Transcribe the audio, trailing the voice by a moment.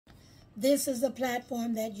this is the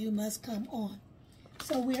platform that you must come on.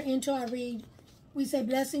 So we're into our read. We say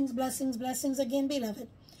blessings, blessings, blessings again, beloved.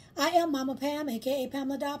 I am Mama Pam, a.k.a.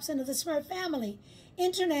 Pamela Dobson of the SMRF Family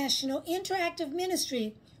International Interactive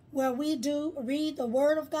Ministry, where we do read the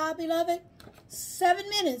Word of God, beloved, 7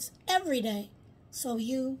 minutes every day, so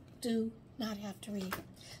you do not have to read.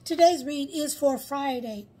 Today's read is for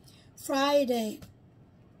Friday,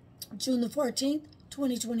 June the 14th,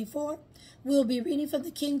 2024. We'll be reading from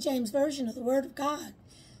the King James Version of the Word of God,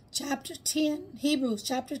 chapter 10, Hebrews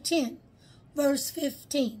chapter 10, verse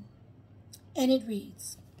 15. And it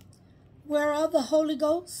reads, whereof the Holy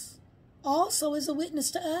Ghost also is a witness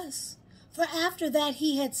to us. For after that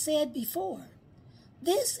he had said before,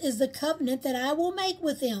 this is the covenant that I will make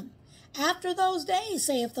with them. After those days,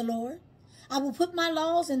 saith the Lord, I will put my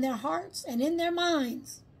laws in their hearts, and in their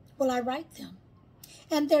minds will I write them.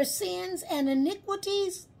 And their sins and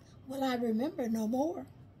iniquities will I remember no more.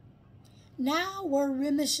 Where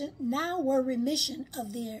remission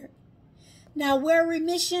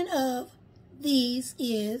of these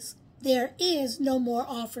is, there is no more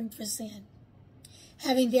offering for sin.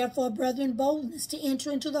 Having therefore, brethren, boldness to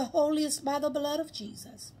enter into the holiest by the blood of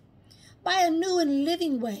Jesus, by a new and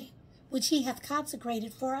living way, which he hath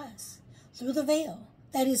consecrated for us, through the veil,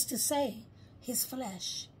 that is to say, his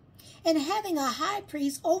flesh. And having a high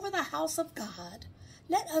priest over the house of God,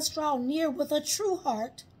 let us draw near with a true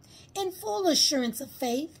heart, in full assurance of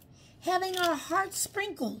faith, having our hearts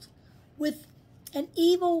sprinkled with an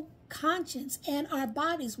evil conscience, and our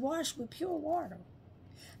bodies washed with pure water.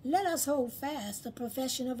 Let us hold fast the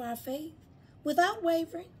profession of our faith without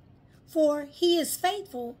wavering, for he is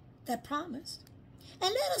faithful that promised.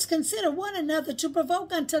 And let us consider one another to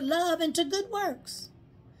provoke unto love and to good works,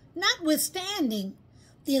 notwithstanding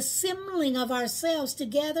the assembling of ourselves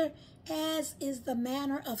together, as is the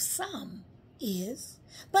manner of some is,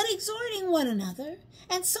 but exhorting one another,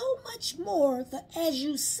 and so much more as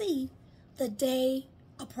you see the day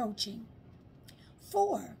approaching.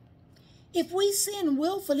 For if we sin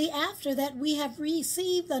willfully after that we have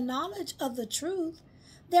received the knowledge of the truth,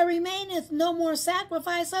 there remaineth no more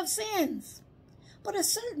sacrifice of sins, but a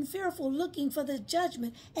certain fearful looking for the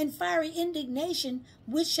judgment and fiery indignation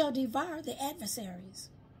which shall devour the adversaries.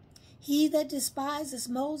 He that despises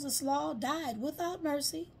Moses' law died without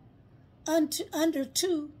mercy under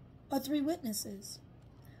 2 or 3 witnesses.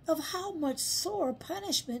 Of how much sore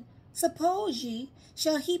punishment, suppose ye,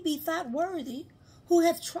 shall he be thought worthy, who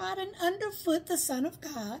hath trodden under foot the Son of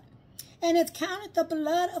God, and hath counted the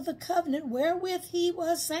blood of the covenant wherewith he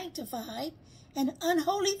was sanctified an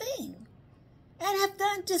unholy thing, and hath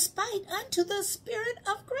done despite unto the Spirit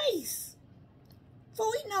of grace? For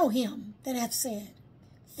we know him that hath said,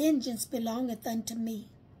 vengeance belongeth unto me.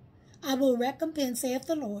 I will recompense, saith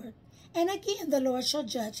the Lord, and again the Lord shall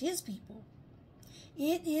judge his people.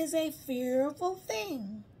 It is a fearful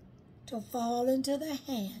thing to fall into the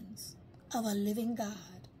hands of a living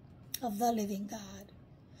God, of the living God.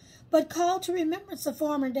 But call to remembrance the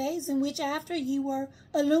former days in which after ye were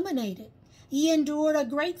illuminated, ye endured a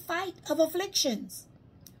great fight of afflictions,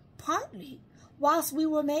 partly whilst we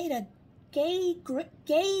were made a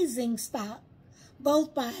gazing stock,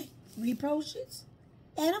 both by reproaches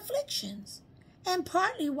and afflictions, and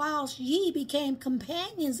partly whilst ye became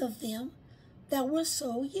companions of them that were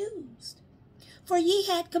so used. For ye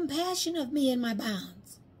had compassion of me in my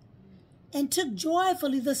bonds, and took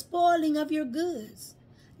joyfully the spoiling of your goods,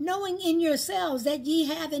 knowing in yourselves that ye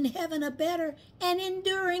have in heaven a better and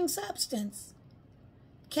enduring substance.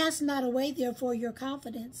 Cast not away therefore your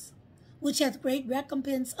confidence, which hath great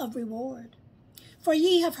recompense of reward. For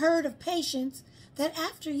ye have heard of patience, that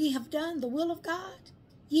after ye have done the will of God,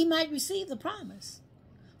 ye might receive the promise.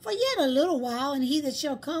 For yet a little while, and he that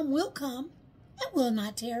shall come will come, and will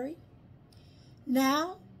not tarry.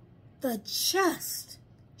 Now the just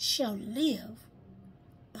shall live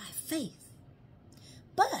by faith.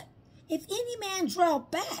 But if any man draw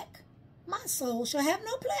back, my soul shall have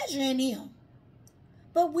no pleasure in him.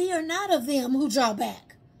 But we are not of them who draw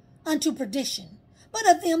back unto perdition, but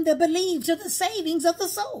of them that believe to the savings of the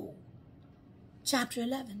soul. Chapter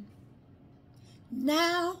 11.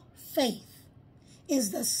 Now faith is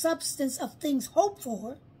the substance of things hoped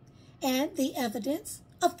for, and the evidence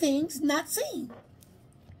of things not seen.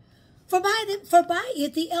 For by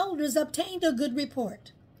it the elders obtained a good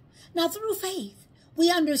report. Now through faith we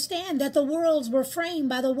understand that the worlds were framed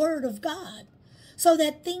by the word of God, so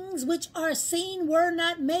that things which are seen were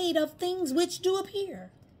not made of things which do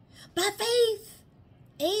appear. By faith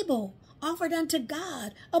Abel offered unto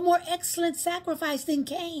God a more excellent sacrifice than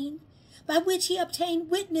Cain, by which he obtained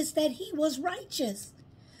witness that he was righteous,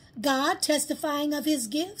 God testifying of his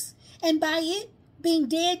gifts, and by it being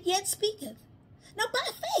dead yet speaketh. Now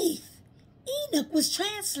by faith Enoch was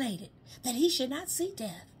translated, that he should not see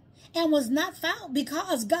death, and was not found,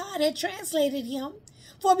 because God had translated him.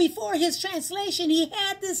 For before his translation he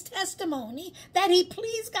had this testimony, that he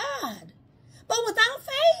pleased God. But without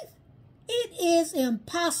faith it is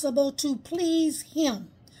impossible to please him.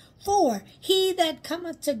 For he that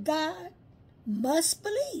cometh to God must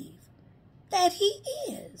believe that he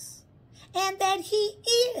is, and that he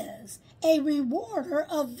is a rewarder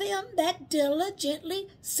of them that diligently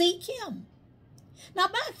seek him. Now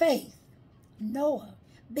by faith Noah,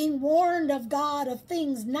 being warned of God of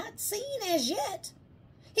things not seen as yet,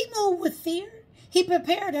 he moved with fear. He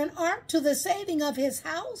prepared an ark to the saving of his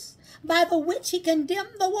house, by the which he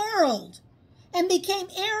condemned the world, and became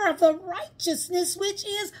heir of the righteousness which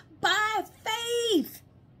is by faith.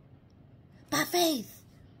 By faith,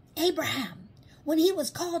 Abraham, when he was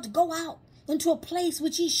called to go out into a place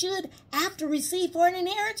which he should after receive for an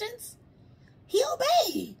inheritance, he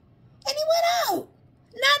obeyed, and he went out,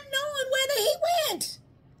 not knowing whither he went.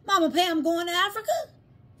 Mama Pam going to Africa?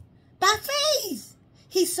 By faith,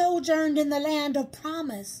 he sojourned in the land of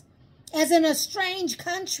promise, as in a strange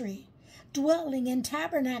country, dwelling in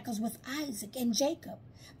tabernacles with Isaac and Jacob,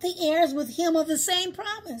 the heirs with him of the same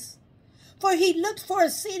promise. For he looked for a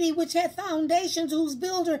city which had foundations, whose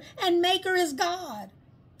builder and maker is God.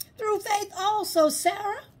 Through faith also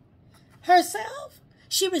Sarah herself,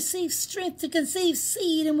 she received strength to conceive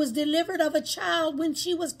seed, and was delivered of a child when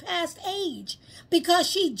she was past age, because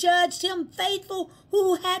she judged him faithful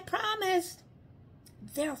who had promised.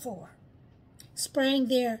 Therefore sprang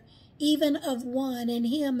there even of one, and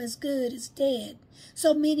him as good as dead,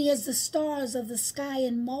 so many as the stars of the sky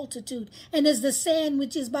in multitude, and as the sand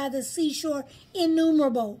which is by the seashore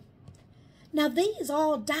innumerable. Now these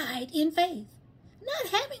all died in faith, not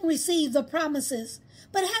having received the promises,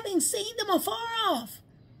 but having seen them afar off,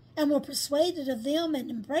 and were persuaded of them, and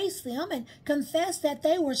embraced them, and confessed that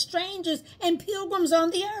they were strangers and pilgrims on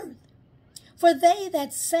the earth. For they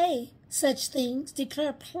that say such things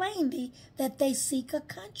declare plainly that they seek a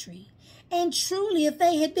country. And truly, if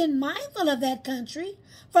they had been mindful of that country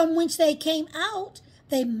from which they came out,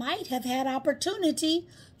 they might have had opportunity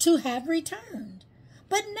to have returned.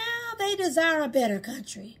 But now they desire a better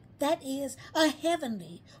country, that is, a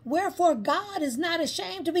heavenly. Wherefore God is not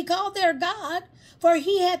ashamed to be called their God, for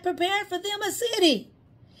he had prepared for them a city.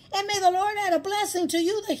 And may the Lord add a blessing to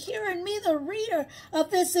you, the hearer, and me, the reader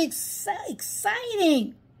of this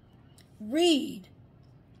exciting read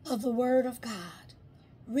of the Word of God.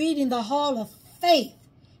 Reading the Hall of Faith.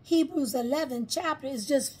 Hebrews 11 chapter is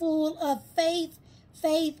just full of faith,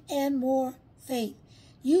 faith, and more faith.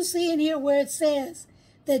 You see in here where it says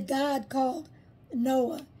that God called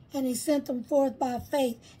Noah, and he sent them forth by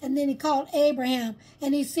faith. And then he called Abraham,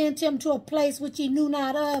 and he sent him to a place which he knew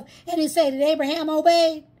not of. And he said, did Abraham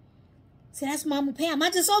obey? See, that's Mama Pam. I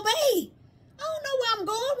just obeyed. I don't know where I'm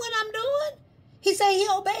going, what I'm doing. He said he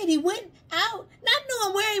obeyed. He went out, not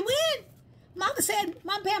knowing where he went. Mama said,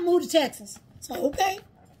 Mama Pam moved to Texas. So, okay.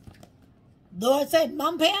 Lord said,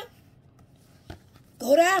 Mama Pam,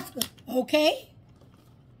 go to Africa. Okay.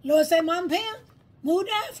 Lord said, Mama Pam, move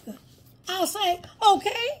to Africa. I'll say,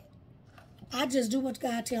 okay. I just do what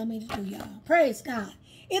God tell me to do, y'all. Praise God.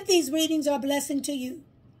 If these readings are a blessing to you,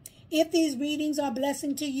 you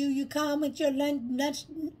come at your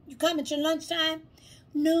lunchtime,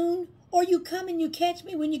 noon, or you come and you catch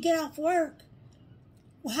me when you get off work.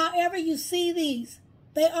 However you see these,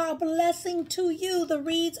 they are a blessing to you. The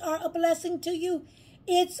reads are a blessing to you.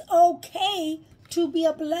 It's okay to be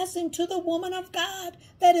a blessing to the woman of God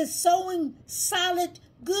that is sowing solid,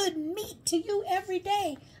 good meat to you every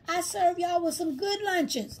day. I serve y'all with some good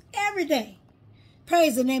lunches every day.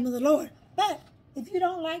 Praise the name of the Lord. But if you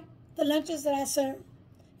don't like the lunches that I serve,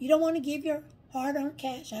 you don't want to give your hard-earned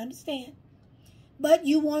cash, I understand. But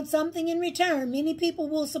you want something in return. Many people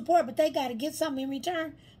will support, but they got to get something in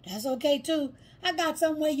return. That's okay, too. I got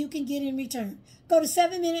some way you can get in return. Go to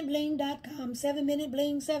 7minutebling.com.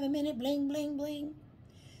 7minutebling, 7minutebling, bling, bling.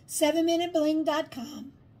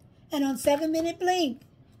 7minutebling.com. And on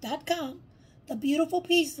 7minutebling.com, the beautiful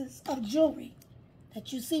pieces of jewelry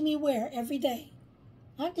that you see me wear every day.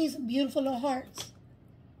 Aren't these beautiful little hearts?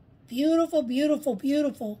 Beautiful, beautiful,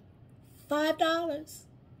 beautiful. $5. $5.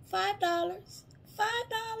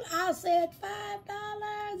 I said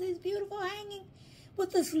 $5. These beautiful hanging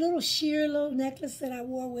with this little sheer little necklace that I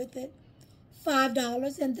wore with it.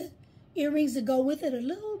 $5. And the earrings that go with it, a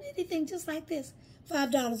little bitty thing just like this.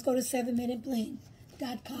 $5. Go to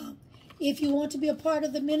 7minutebling.com. If you want to be a part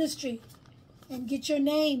of the ministry and get your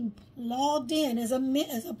name logged in as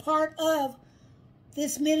a part of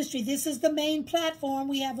this ministry. This is the main platform.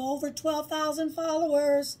 We have over 12,000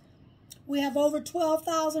 followers. We have over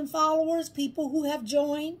 12,000 followers, people who have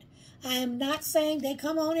joined. I am not saying they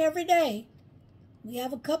come on every day. We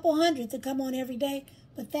have a couple hundred that come on every day,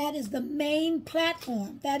 but that is the main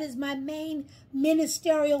platform. That is my main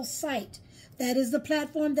ministerial site. That is the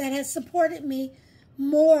platform that has supported me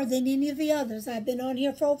more than any of the others. I've been on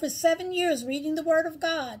here for over 7 years reading the Word of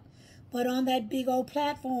God, but on that big old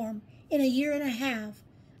platform, in a year and a half,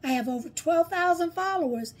 I have over 12,000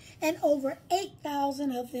 followers, and over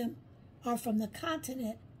 8,000 of them are from the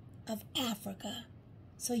continent of Africa.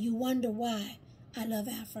 So you wonder why I love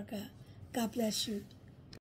Africa. God bless you.